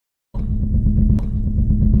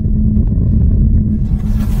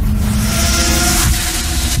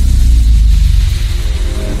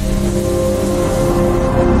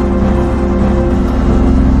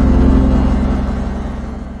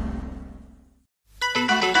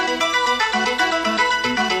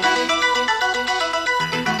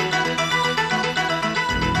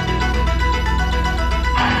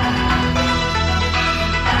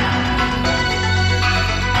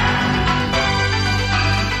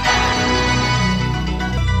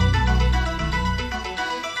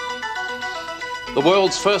The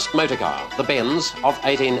world's first motor car, the Benz of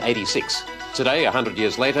 1886. Today, 100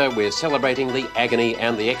 years later, we're celebrating the agony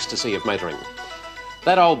and the ecstasy of motoring.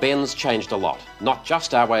 That old Benz changed a lot, not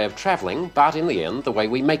just our way of travelling, but in the end, the way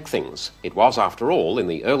we make things. It was, after all, in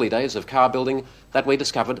the early days of car building that we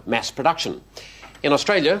discovered mass production. In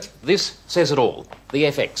Australia, this says it all. The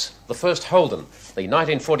FX, the first Holden, the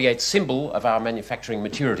 1948 symbol of our manufacturing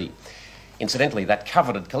maturity. Incidentally, that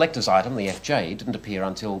coveted collector's item, the FJ, didn't appear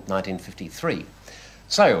until 1953.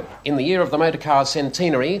 So, in the year of the motor car's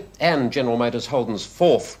centenary and General Motors Holden's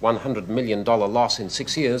fourth $100 million loss in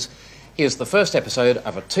 6 years, here's the first episode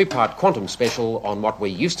of a two-part quantum special on what we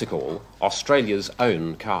used to call Australia's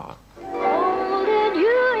own car. Holden,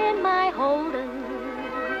 you in my Holden,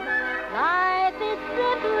 life is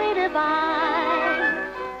simply divine.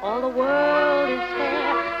 All the world is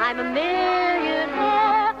fair, I'm a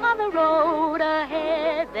millionaire. On the road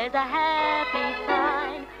ahead, there's a happy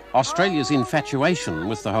sign. Australia's infatuation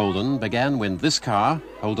with the Holden began when this car,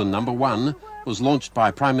 Holden No. 1, was launched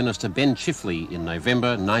by Prime Minister Ben Chifley in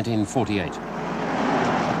November 1948.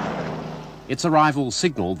 Its arrival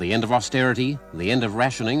signalled the end of austerity, the end of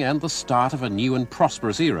rationing and the start of a new and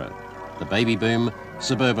prosperous era. The baby boom,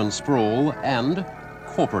 suburban sprawl and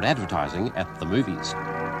corporate advertising at the movies.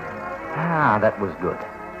 Ah, that was good.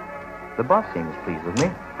 The boss seems pleased with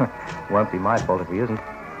me. Won't be my fault if he isn't.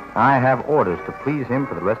 I have orders to please him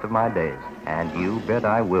for the rest of my days, and you bet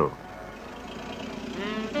I will.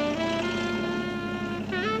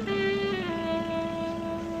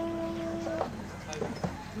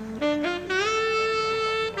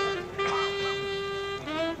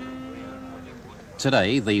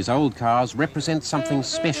 Today, these old cars represent something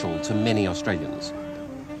special to many Australians.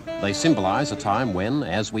 They symbolise a time when,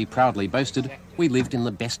 as we proudly boasted, we lived in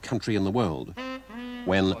the best country in the world.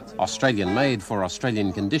 When Australian-made for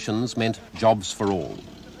Australian conditions meant jobs for all.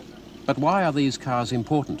 But why are these cars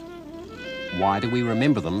important? Why do we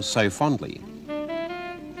remember them so fondly?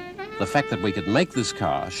 The fact that we could make this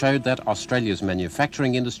car showed that Australia's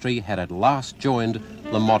manufacturing industry had at last joined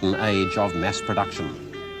the modern age of mass production.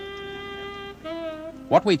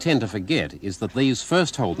 What we tend to forget is that these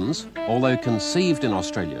first Holdens, although conceived in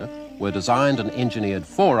Australia, were designed and engineered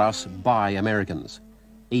for us by Americans,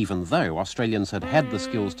 even though Australians had had the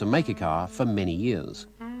skills to make a car for many years.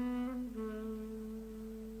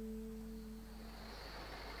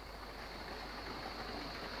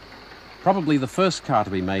 Probably the first car to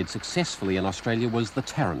be made successfully in Australia was the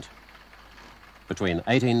Tarrant. Between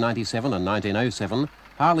 1897 and 1907,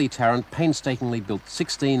 Harley Tarrant painstakingly built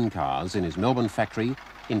 16 cars in his Melbourne factory,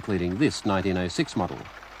 including this 1906 model.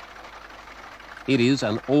 It is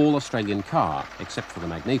an all-Australian car, except for the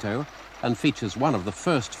magneto, and features one of the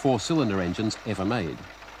first four-cylinder engines ever made.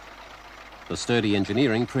 The sturdy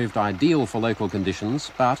engineering proved ideal for local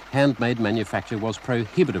conditions, but handmade manufacture was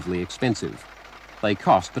prohibitively expensive. They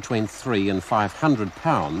cost between £300 and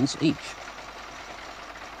 £500 each.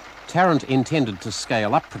 Tarrant intended to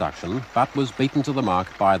scale up production, but was beaten to the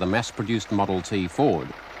mark by the mass-produced Model T Ford,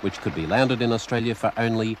 which could be landed in Australia for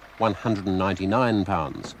only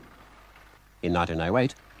 £199. In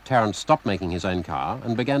 1908, Tarrant stopped making his own car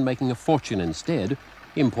and began making a fortune instead,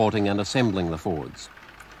 importing and assembling the Fords.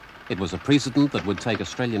 It was a precedent that would take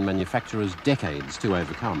Australian manufacturers decades to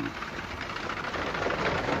overcome.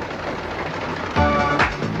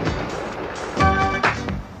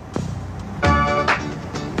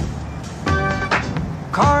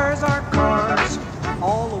 Cars are cars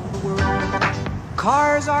all over the world.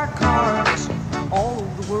 Cars are cars all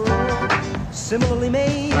over the world. Similarly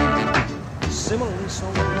made, similarly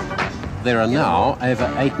sold. There are now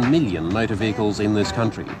over 8 million motor vehicles in this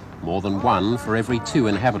country, more than one for every 2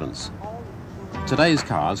 inhabitants. Today's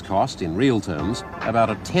cars cost, in real terms, about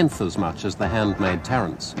 1/10 as much as the handmade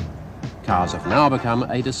Tarrants. Cars have now become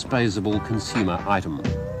a disposable consumer item.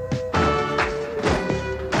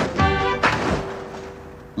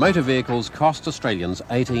 Motor vehicles cost Australians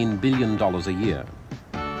 $18 billion a year.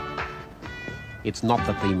 It's not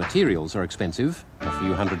that the materials are expensive. A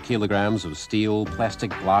few hundred kilograms of steel, plastic,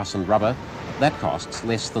 glass and rubber, that costs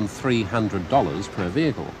less than $300 per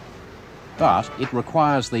vehicle. But it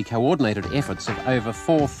requires the coordinated efforts of over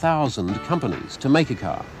 4,000 companies to make a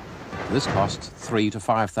car. This costs $3,000 to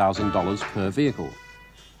 $5,000 per vehicle.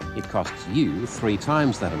 It costs you 3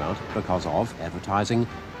 times that amount because of advertising,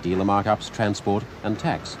 dealer markups, transport and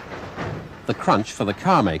tax. The crunch for the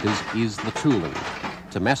car makers is the tooling.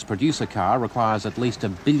 To mass produce a car requires at least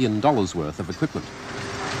 $1 billion worth of equipment.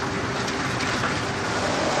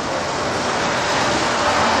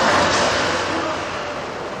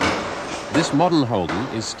 This modern Holden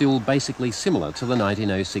is still basically similar to the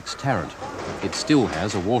 1906 Tarrant. It still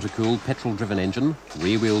has a water-cooled petrol-driven engine,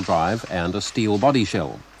 rear-wheel drive and a steel body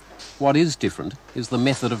shell. What is different is the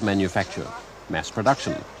method of manufacture, mass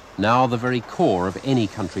production, now the very core of any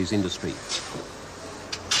country's industry.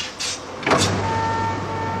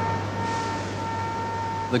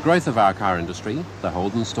 The growth of our car industry, the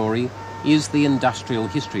Holden story, is the industrial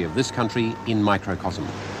history of this country in microcosm.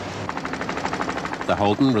 The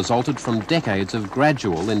Holden resulted from decades of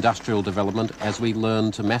gradual industrial development as we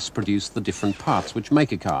learned to mass produce the different parts which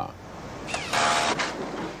make a car.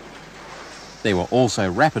 There were also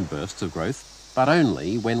rapid bursts of growth, but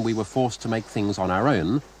only when we were forced to make things on our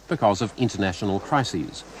own because of international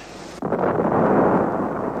crises.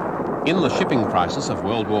 In the shipping crisis of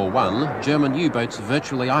World War I, German U-boats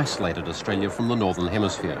virtually isolated Australia from the Northern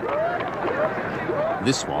Hemisphere.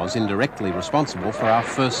 This was indirectly responsible for our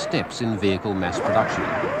first steps in vehicle mass production.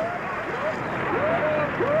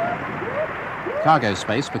 Cargo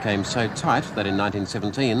space became so tight that in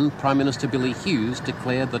 1917, Prime Minister Billy Hughes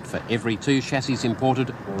declared that for every 2 chassis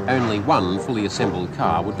imported, only 1 fully assembled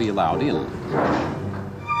car would be allowed in.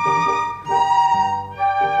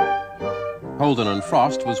 Holden and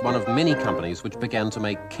Frost was one of many companies which began to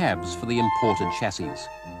make cabs for the imported chassis.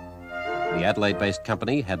 The Adelaide-based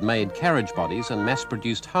company had made carriage bodies and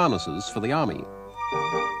mass-produced harnesses for the army.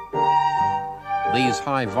 These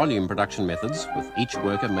high-volume production methods, with each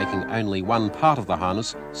worker making only 1 part of the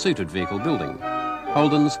harness, suited vehicle building.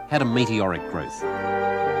 Holden's had a meteoric growth.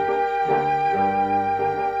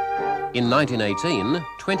 In 1918,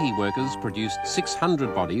 20 workers produced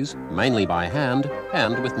 600 bodies, mainly by hand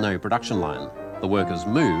and with no production line. The workers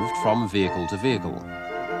moved from vehicle to vehicle.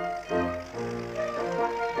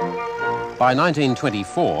 By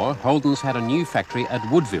 1924, Holden's had a new factory at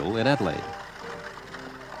Woodville in Adelaide.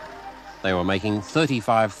 They were making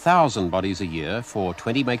 35,000 bodies a year for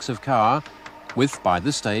 20 makes of car, with, by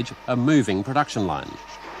this stage, a moving production line.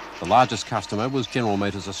 The largest customer was General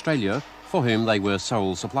Motors Australia, for whom they were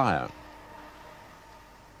sole supplier.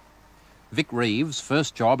 Vic Reeves'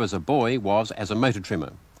 first job as a boy was as a motor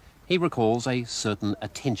trimmer. He recalls a certain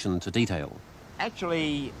attention to detail.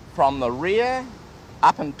 Actually, from the rear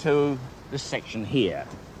up into this section here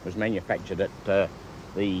was manufactured at the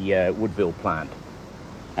Woodville plant.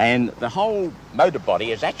 And the whole motor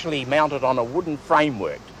body is actually mounted on a wooden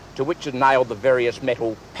framework to which are nailed the various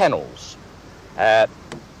metal panels.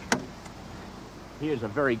 Here's a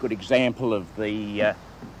very good example of the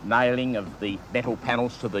nailing of the metal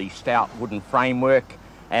panels to the stout wooden framework,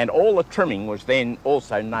 and all the trimming was then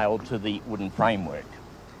also nailed to the wooden framework.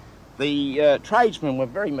 The tradesmen were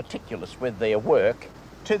very meticulous with their work,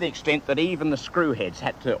 to the extent that even the screw heads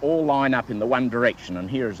had to all line up in the one direction, and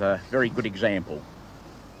here's a very good example.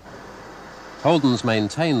 Holden's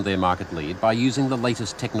maintained their market lead by using the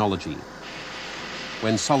latest technology.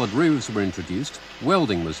 When solid roofs were introduced,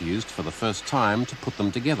 welding was used for the first time to put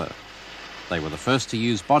them together. They were the first to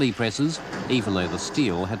use body presses, even though the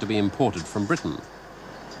steel had to be imported from Britain.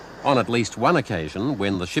 On at least one occasion,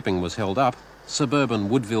 when the shipping was held up, suburban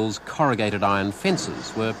Woodville's corrugated iron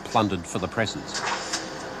fences were plundered for the presses.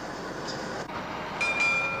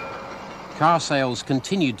 Car sales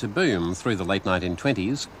continued to boom through the late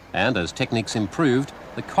 1920s, and as techniques improved,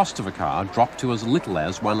 the cost of a car dropped to as little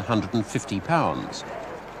as £150.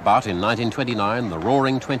 But in 1929, the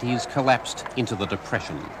Roaring Twenties collapsed into the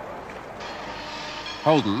Depression.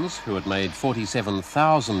 Holden's, who had made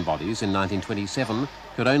 47,000 bodies in 1927,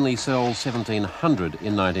 could only sell 1,700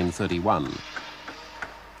 in 1931.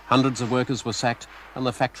 Hundreds of workers were sacked, and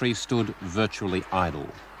the factory stood virtually idle.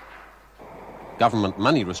 Government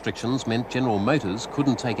money restrictions meant General Motors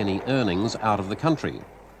couldn't take any earnings out of the country.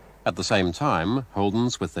 At the same time,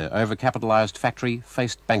 Holden's, with their overcapitalised factory,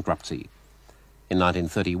 faced bankruptcy. In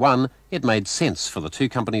 1931, it made sense for the two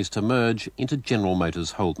companies to merge into General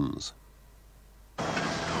Motors Holden's.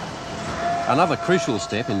 Another crucial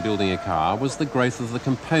step in building a car was the growth of the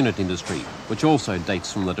component industry, which also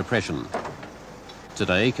dates from the Depression.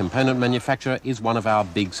 Today, component manufacture is one of our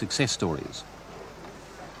big success stories.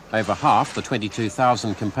 Over half the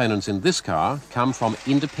 22,000 components in this car come from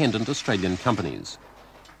independent Australian companies.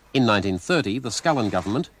 In 1930, the Scullin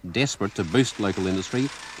government, desperate to boost local industry,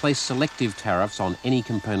 placed selective tariffs on any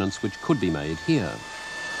components which could be made here.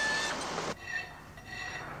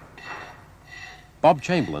 Bob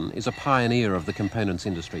Chamberlain is a pioneer of the components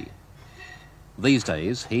industry. These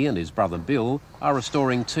days, he and his brother Bill are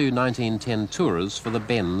restoring two 1910 Tourers for the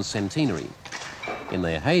Benz centenary. In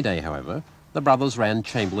their heyday, however, the brothers ran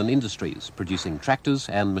Chamberlain Industries, producing tractors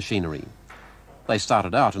and machinery. They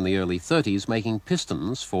started out in the early 30s making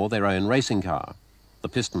pistons for their own racing car. The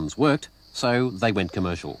pistons worked, so they went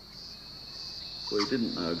commercial. we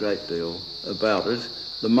didn't know a great deal about it.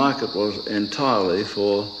 The market was entirely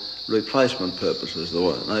for replacement purposes. There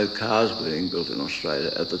were no cars being built in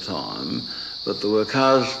Australia at the time, but there were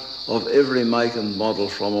cars of every make and model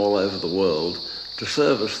from all over the world. To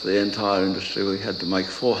service the entire industry, we had to make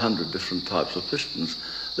 400 different types of pistons.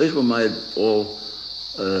 These were made all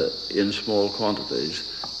in small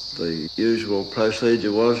quantities. The usual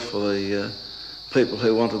procedure was for the people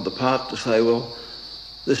who wanted the part to say, well,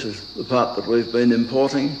 this is the part that we've been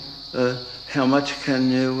importing. How much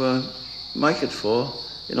can you make it for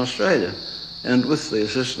in Australia? And with the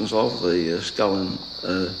assistance of the skull and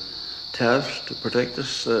tariffs to protect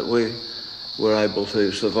us, we were able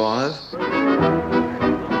to survive.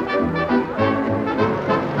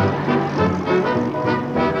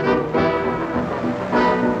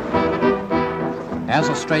 As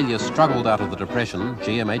Australia struggled out of the Depression,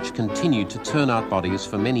 GMH continued to turn out bodies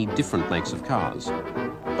for many different makes of cars.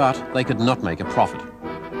 But they could not make a profit.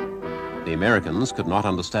 The Americans could not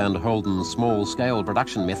understand Holden's small-scale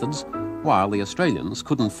production methods, while the Australians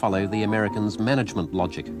couldn't follow the Americans' management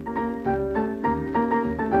logic.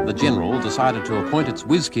 The General decided to appoint its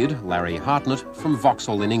whiz kid, Larry Hartnett, from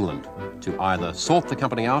Vauxhall in England, to either sort the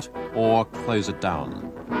company out or close it down.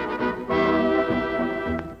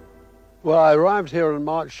 Well, I arrived here in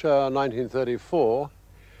March 1934,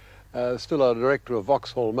 still a director of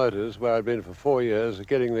Vauxhall Motors, where I'd been for 4 years,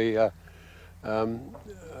 getting the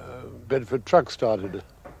Bedford truck started.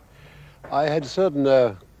 I had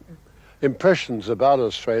certain impressions about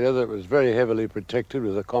Australia that it was very heavily protected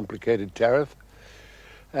with a complicated tariff,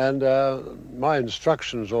 and my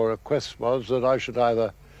instructions or request was that I should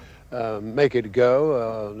either make it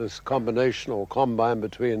go, this combination or combine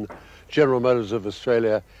between General Motors of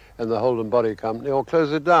Australia and the Holden Body Company, or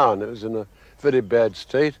close it down. It was in a very bad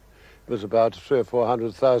state. It was about 300,000 or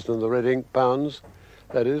 400,000 in the red ink pounds,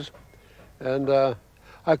 that is. And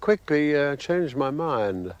I quickly changed my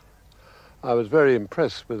mind. I was very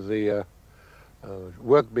impressed with the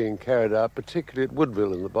work being carried out, particularly at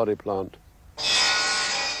Woodville in the body plant.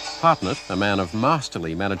 Hartnett, a man of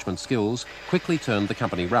masterly management skills, quickly turned the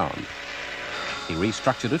company round. He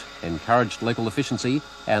restructured it, encouraged local efficiency,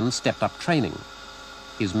 and stepped up training.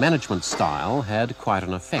 His management style had quite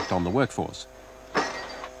an effect on the workforce.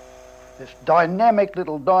 This dynamic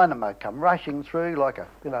little dynamo come rushing through like a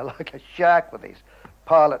shark with his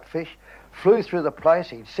pilot fish, flew through the place.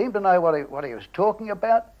 He seemed to know what he was talking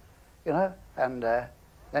about, and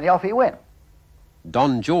then off he went.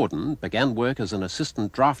 Don Jordan began work as an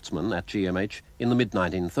assistant draftsman at GMH in the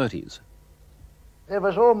mid-1930s. There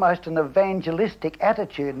was almost an evangelistic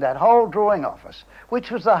attitude in that whole drawing office,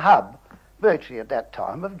 which was the hub, virtually at that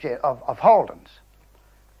time, of Holden's.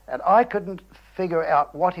 And I couldn't figure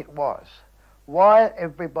out what it was, why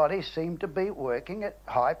everybody seemed to be working at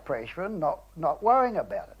high pressure and not worrying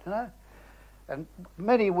about it, And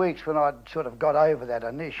many weeks when I'd sort of got over that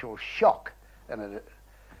initial shock and it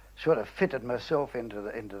sort of fitted myself into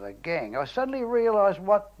the gang, I suddenly realised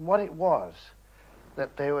what it was,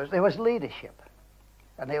 that there was leadership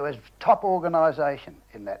and there was top organisation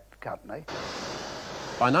in that company.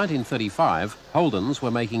 By 1935, Holdens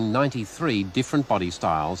were making 93 different body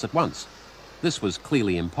styles at once. This was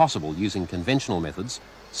clearly impossible using conventional methods,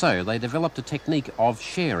 so they developed a technique of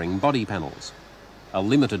sharing body panels. A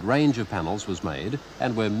limited range of panels was made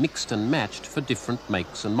and were mixed and matched for different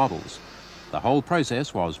makes and models. The whole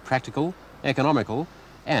process was practical, economical,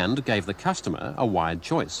 and gave the customer a wide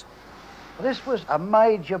choice. This was a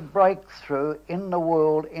major breakthrough in the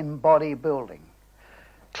world in bodybuilding.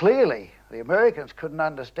 Clearly, the Americans couldn't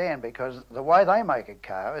understand, because the way they make a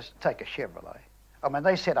car is take a Chevrolet. I mean,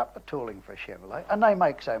 they set up the tooling for a Chevrolet, and they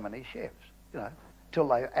make so many Chevs, till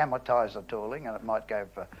they amortise the tooling, and it might go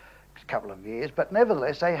for a couple of years, but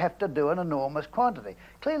nevertheless, they have to do an enormous quantity.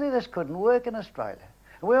 Clearly, this couldn't work in Australia.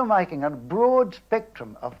 We were making a broad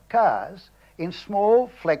spectrum of cars in small,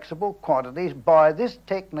 flexible quantities by this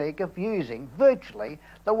technique of using virtually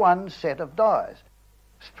the one set of dies.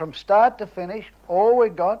 From start to finish, all we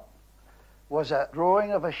got was a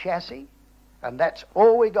drawing of a chassis, and that's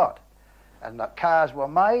all we got. And the cars were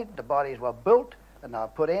made, the bodies were built, and they were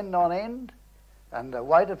put end on end, and they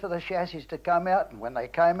waited for the chassis to come out, and when they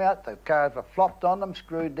came out, the cars were flopped on them,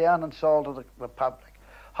 screwed down, and sold to the public.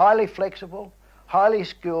 Highly flexible, highly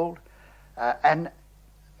skilled, and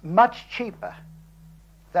much cheaper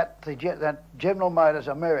that General Motors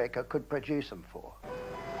America could produce them for.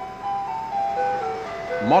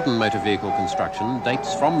 Modern motor vehicle construction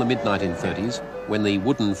dates from the mid-1930s, when the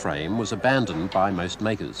wooden frame was abandoned by most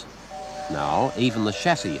makers. Now, even the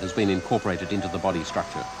chassis has been incorporated into the body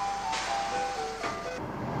structure.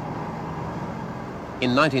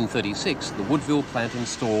 In 1936, the Woodville plant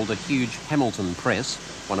installed a huge Hamilton press,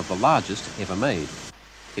 one of the largest ever made.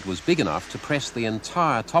 It was big enough to press the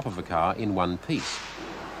entire top of a car in one piece.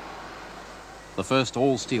 The first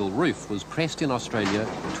all-steel roof was pressed in Australia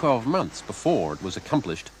 12 months before it was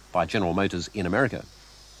accomplished by General Motors in America.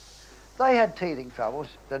 They had teething troubles.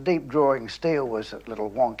 The deep drawing steel was a little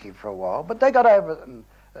wonky for a while, but they got over it and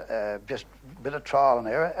just a bit of trial and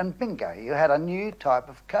error, and bingo, you had a new type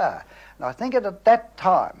of car. And I think at that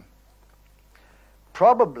time,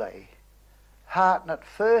 probably Hartnett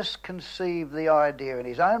first conceived the idea in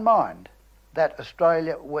his own mind that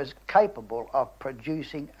Australia was capable of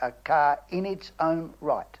producing a car in its own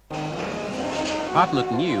right.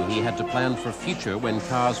 Hartnett knew he had to plan for a future when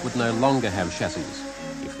cars would no longer have chassis.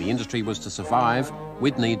 If the industry was to survive,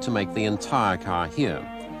 we'd need to make the entire car here.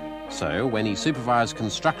 So, when he supervised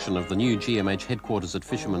construction of the new GMH headquarters at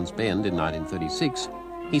Fisherman's Bend in 1936,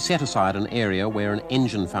 he set aside an area where an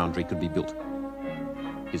engine foundry could be built.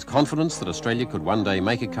 His confidence that Australia could one day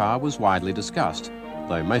make a car was widely discussed,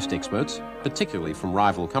 though most experts, particularly from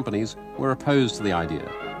rival companies, were opposed to the idea.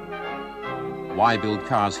 Why build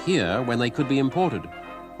cars here when they could be imported?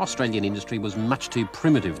 Australian industry was much too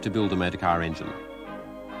primitive to build a motor car engine.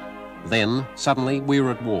 Then, suddenly, we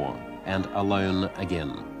were at war, and alone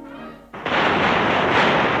again.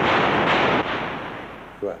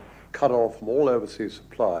 We were cut off from all overseas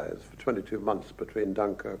supplies for 22 months between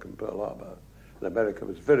Dunkirk and Pearl Harbor, and America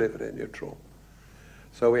was very, very neutral.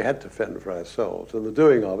 So we had to fend for ourselves. In the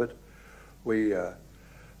doing of it, we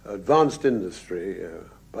advanced industry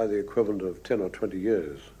by the equivalent of 10 or 20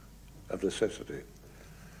 years of necessity.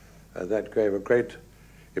 And that gave a great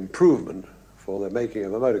improvement for the making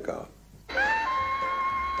of a motor car.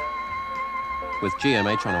 With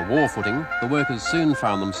GMH on a war footing, the workers soon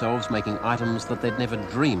found themselves making items that they'd never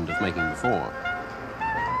dreamed of making before.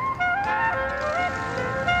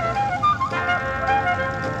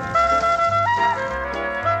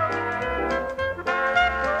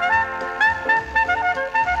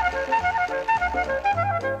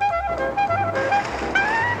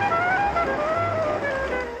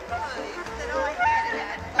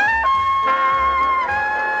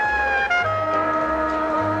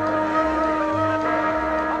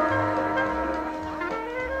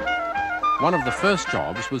 One of the first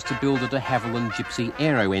jobs was to build a de Havilland Gypsy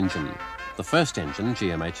aero engine, the first engine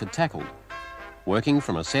GMH had tackled. Working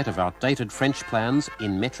from a set of outdated French plans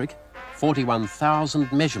in metric,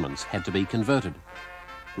 41,000 measurements had to be converted.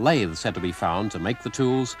 Lathes had to be found to make the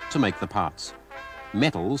tools, to make the parts.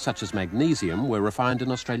 Metals such as magnesium were refined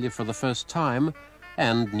in Australia for the first time,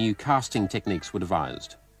 and new casting techniques were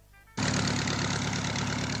devised.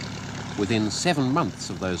 Within 7 months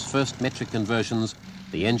of those first metric conversions,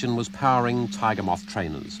 the engine was powering Tiger Moth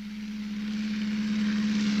trainers.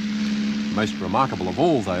 Most remarkable of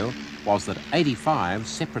all, though, was that 85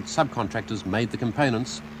 separate subcontractors made the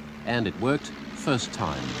components, and it worked first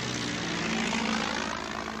time.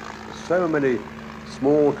 So many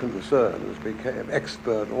small concerns became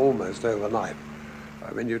expert almost overnight.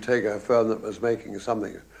 I mean, you take a firm that was making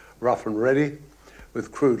something rough and ready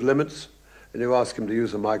with crude limits, and you ask him to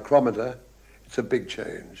use a micrometer, it's a big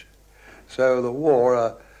change. So the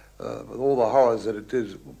war, with all the horrors that it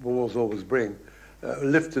did, wars always bring,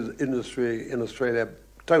 lifted industry in Australia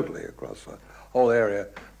totally across the whole area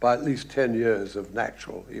by at least 10 years of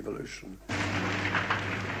natural evolution.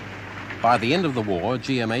 By the end of the war,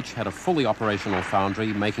 GMH had a fully operational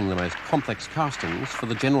foundry making the most complex castings for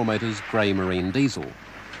the General Motors Grey Marine diesel.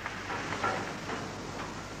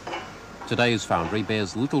 Today's foundry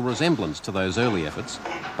bears little resemblance to those early efforts,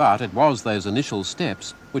 but it was those initial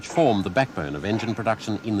steps which formed the backbone of engine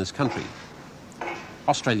production in this country.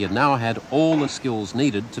 Australia now had all the skills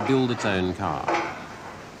needed to build its own car.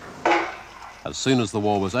 As soon as the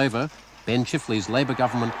war was over, Ben Chifley's Labor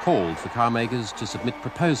government called for car makers to submit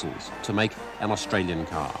proposals to make an Australian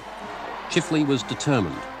car. Chifley was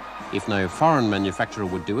determined. If no foreign manufacturer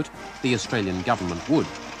would do it, the Australian government would.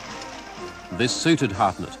 This suited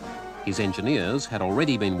Hartnett. His engineers had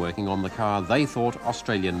already been working on the car they thought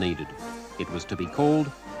Australia needed. It was to be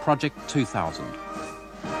called Project 2000.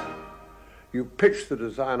 You pitch the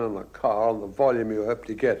design on a car on the volume you hope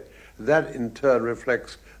to get. That in turn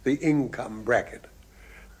reflects the income bracket.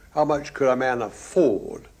 How much could a man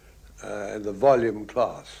afford in the volume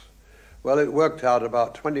class? Well, it worked out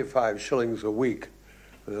about 25 shillings a week,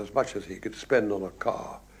 was as much as he could spend on a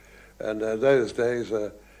car. And those days,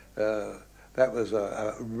 that was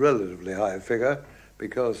a relatively high figure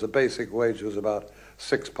because the basic wage was about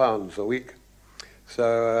 £6 a week.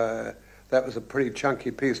 So that was a pretty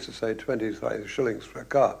chunky piece to say 25 shillings for a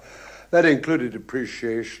car. That included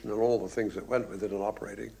depreciation and all the things that went with it in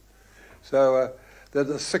operating. So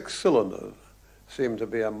the six-cylinder seemed to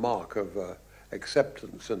be a mark of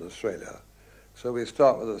acceptance in Australia. So we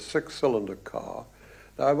start with a six-cylinder car.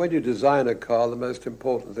 Now, when you design a car, the most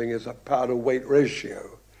important thing is a power-to-weight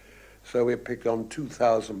ratio. So we picked on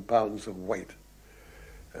 2,000 pounds of weight.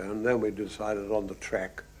 And then we decided on the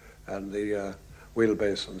track and the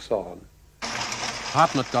wheelbase and so on.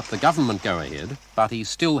 Hartnett got the government go-ahead, but he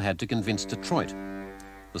still had to convince Detroit.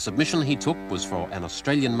 The submission he took was for an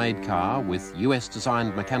Australian-made car with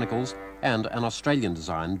US-designed mechanicals and an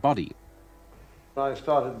Australian-designed body. I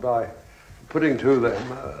started by putting to them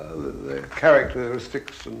the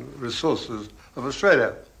characteristics and resources of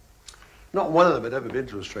Australia. Not one of them had ever been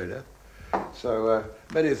to Australia, so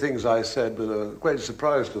many things I said were a great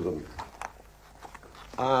surprise to them.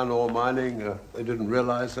 Iron ore mining, they didn't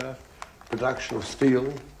realize that. Production of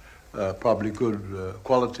steel, probably good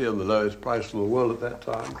quality and the lowest price in the world at that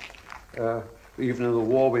time. Even in the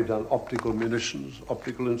war, we'd done optical munitions,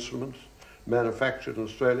 optical instruments, manufactured in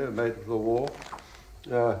Australia, made for the war.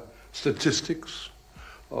 Statistics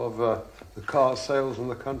of the car sales in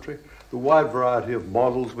the country, the wide variety of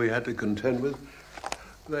models we had to contend with.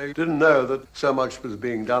 They didn't know that so much was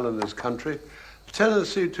being done in this country. The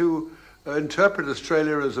tendency to interpret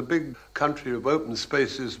Australia as a big country of open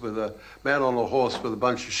spaces with a man on a horse with a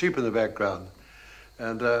bunch of sheep in the background.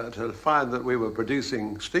 And to find that we were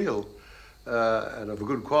producing steel and of a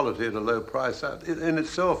good quality at a low price, that in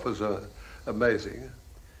itself was amazing.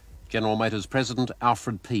 General Motors President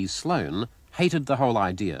Alfred P. Sloan hated the whole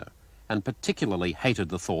idea and particularly hated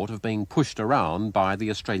the thought of being pushed around by the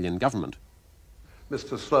Australian government.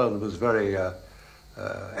 Mr. Sloan was very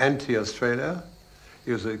anti-Australia.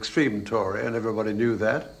 He was an extreme Tory, and everybody knew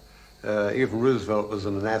that. Even Roosevelt was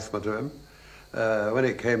an anathema to him. When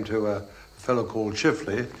it came to a fellow called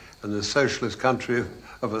Chifley and the socialist country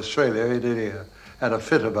of Australia, he nearly had a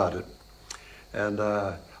fit about it. And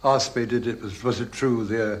asked me, was it true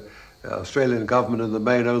the Australian government in the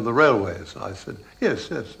main owned the railways? I said, yes,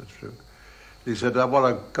 it's true. He said, what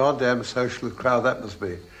a goddamn socialist crowd that must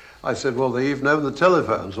be. I said, well, they even own the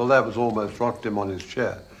telephones. Well, that was almost rocked him on his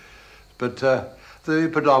chair. But the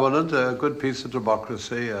predominant, good piece of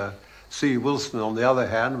democracy, C. Wilson, on the other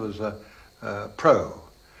hand, was pro.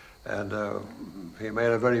 And he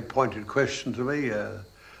made a very pointed question to me.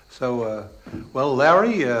 Well,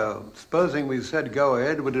 Larry, supposing we said go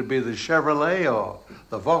ahead, would it be the Chevrolet or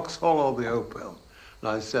the Vauxhall or the Opel?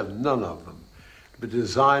 And I said, none of them. It would be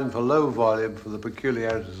designed for low volume for the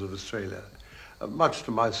peculiarities of Australia. Much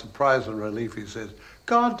to my surprise and relief, he says,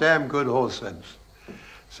 goddamn good horse sense.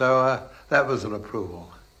 So that was an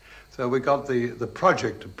approval. So we got the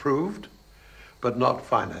project approved, but not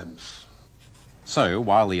finance. So,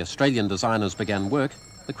 while the Australian designers began work,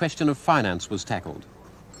 the question of finance was tackled.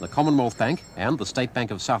 The Commonwealth Bank and the State Bank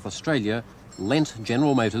of South Australia lent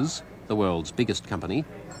General Motors, the world's biggest company,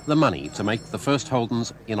 the money to make the first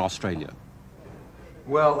Holdens in Australia.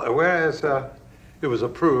 Well, whereas it was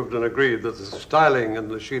approved and agreed that the styling and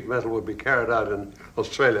the sheet metal would be carried out in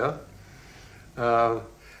Australia, and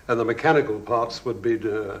the mechanical parts would be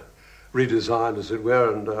redesigned, as it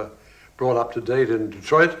were, and brought up to date in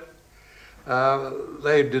Detroit,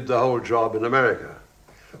 they did the whole job in America,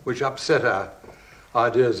 which upset our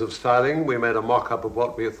ideas of styling. We made a mock-up of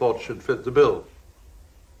what we thought should fit the bill.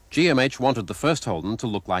 GMH wanted the first Holden to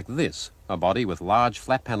look like this, a body with large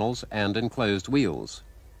flat panels and enclosed wheels.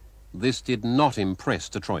 This did not impress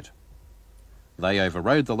Detroit. They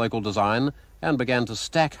overrode the local design and began to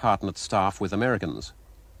stack Hartnett's staff with Americans.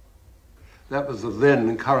 That was the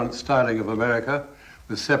then current styling of America,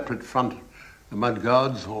 with separate front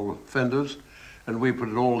mudguards or fenders, and we put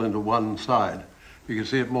it all into one side. You can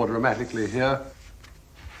see it more dramatically here.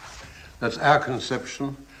 That's our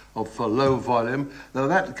conception of low volume. Now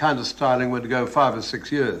that kind of styling would go 5 or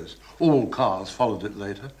 6 years. All cars followed it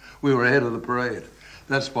later. We were ahead of the parade.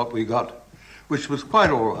 That's what we got, which was quite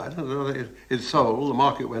all right. It sold, the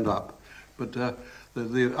market went up, but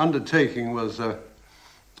the undertaking was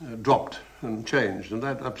dropped and changed, and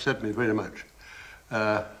that upset me very much.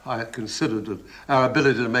 I had considered that our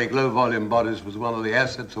ability to make low-volume bodies was one of the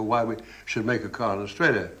assets of why we should make a car in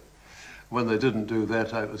Australia. When they didn't do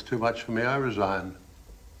that, it was too much for me. I resigned.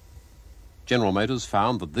 General Motors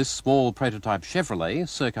found that this small prototype Chevrolet,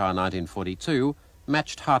 circa 1942,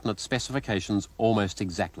 matched Hartnett's specifications almost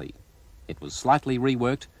exactly. It was slightly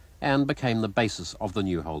reworked and became the basis of the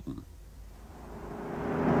new Holden.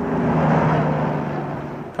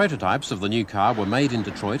 Prototypes of the new car were made in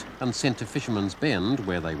Detroit and sent to Fisherman's Bend,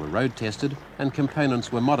 where they were road tested and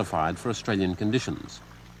components were modified for Australian conditions.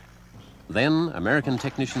 Then American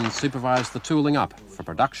technicians supervised the tooling up for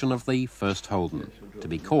production of the first Holden, to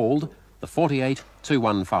be called the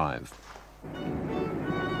 48-215.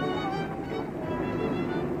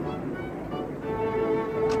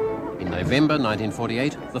 In November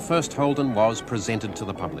 1948, the first Holden was presented to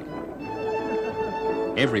the public.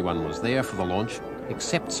 Everyone was there for the launch,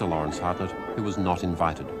 except Sir Lawrence Hartnett, who was not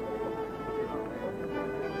invited.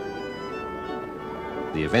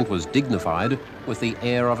 The event was dignified with the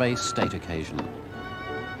air of a state occasion.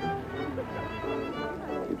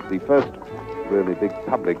 It's the first really big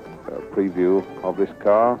public preview of this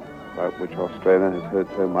car, about which Australia has heard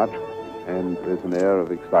so much, and there's an air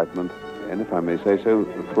of excitement, and if I may say so,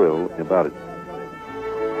 a thrill about it.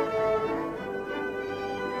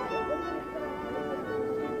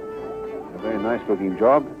 A very nice looking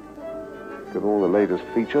job, got all the latest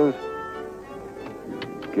features.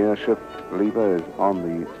 Gear shift lever is on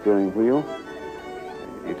the steering wheel.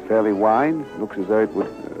 It's fairly wide, looks as though it would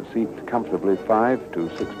seat comfortably 5 to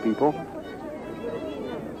 6 people.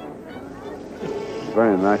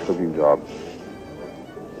 Very nice looking job.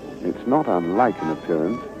 It's not unlike in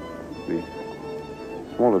appearance the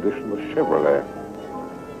small edition of Chevrolet.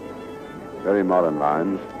 Very modern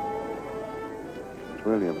lines. It's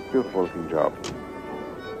really a beautiful looking job.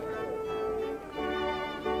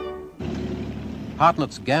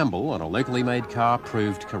 Hartnett's gamble on a locally made car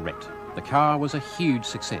proved correct. The car was a huge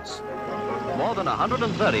success. More than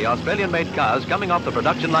 130 Australian-made cars coming off the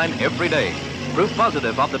production line every day. Proof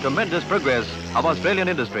positive of the tremendous progress of Australian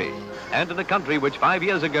industry, and in a country which 5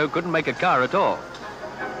 years ago couldn't make a car at all.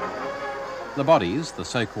 The bodies, the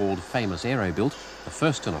so-called famous aero-built, the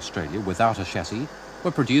first in Australia without a chassis,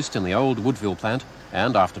 were produced in the old Woodville plant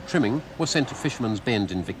and after trimming were sent to Fisherman's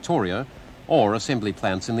Bend in Victoria or assembly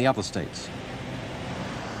plants in the other states.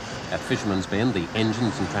 At Fisherman's Bend, the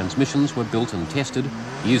engines and transmissions were built and tested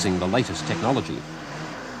using the latest technology.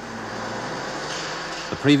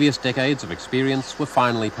 The previous decades of experience were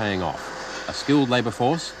finally paying off. A skilled labour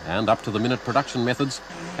force and up-to-the-minute production methods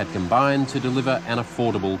had combined to deliver an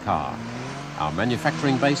affordable car. Our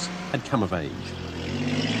manufacturing base had come of age.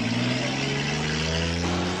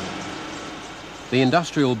 The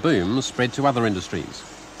industrial boom spread to other industries.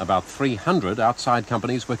 About 300 outside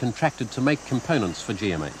companies were contracted to make components for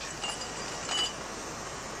GMH.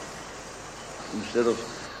 Instead of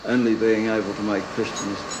only being able to make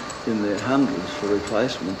pistons in their hundreds for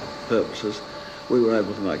replacement purposes, we were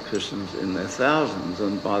able to make pistons in their thousands,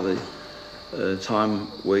 and by the time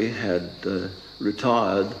we had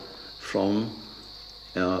retired from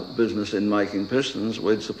our business in making pistons,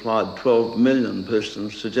 we'd supplied 12 million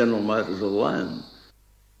pistons to General Motors alone.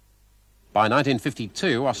 By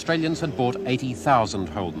 1952, Australians had bought 80,000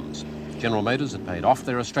 Holdens. General Motors had paid off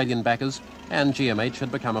their Australian backers, and GMH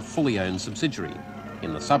had become a fully owned subsidiary.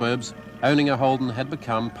 In the suburbs, owning a Holden had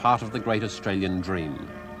become part of the great Australian dream.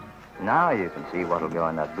 Now you can see what'll go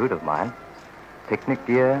in that boot of mine. Picnic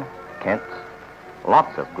gear, tents,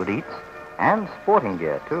 lots of good eats, and sporting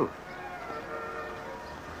gear too.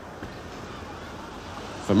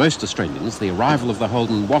 For most Australians, the arrival of the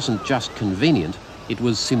Holden wasn't just convenient, it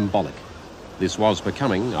was symbolic. This was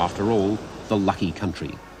becoming, after all, the lucky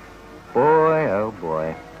country. Boy, oh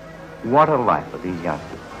boy, what a life for these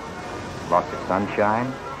youngsters. Lots of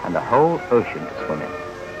sunshine and a whole ocean to swim in.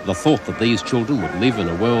 The thought that these children would live in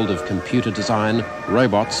a world of computer design,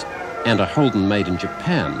 robots, and a Holden made in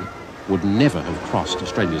Japan would never have crossed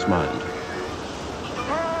Australia's mind.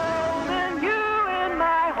 Holden, you in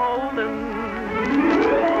my Holden,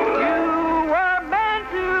 you were meant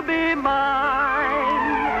to be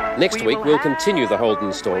mine. Next week, we'll continue the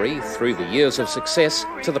Holden story through the years of success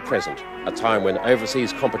to the present, a time when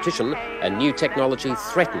overseas competition and new technology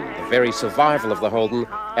threaten the very survival of the Holden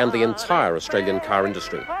and the entire Australian car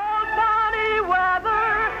industry. Sunny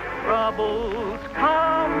weather, troubles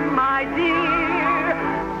come, my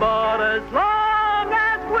dear, but as long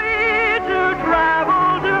as we two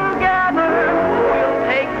travel together, we'll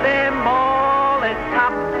take them all at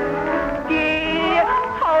top gear.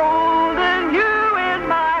 Holden, you in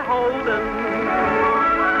my Holden,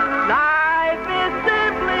 life is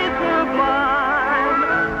simply sublime.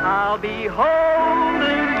 I'll be home.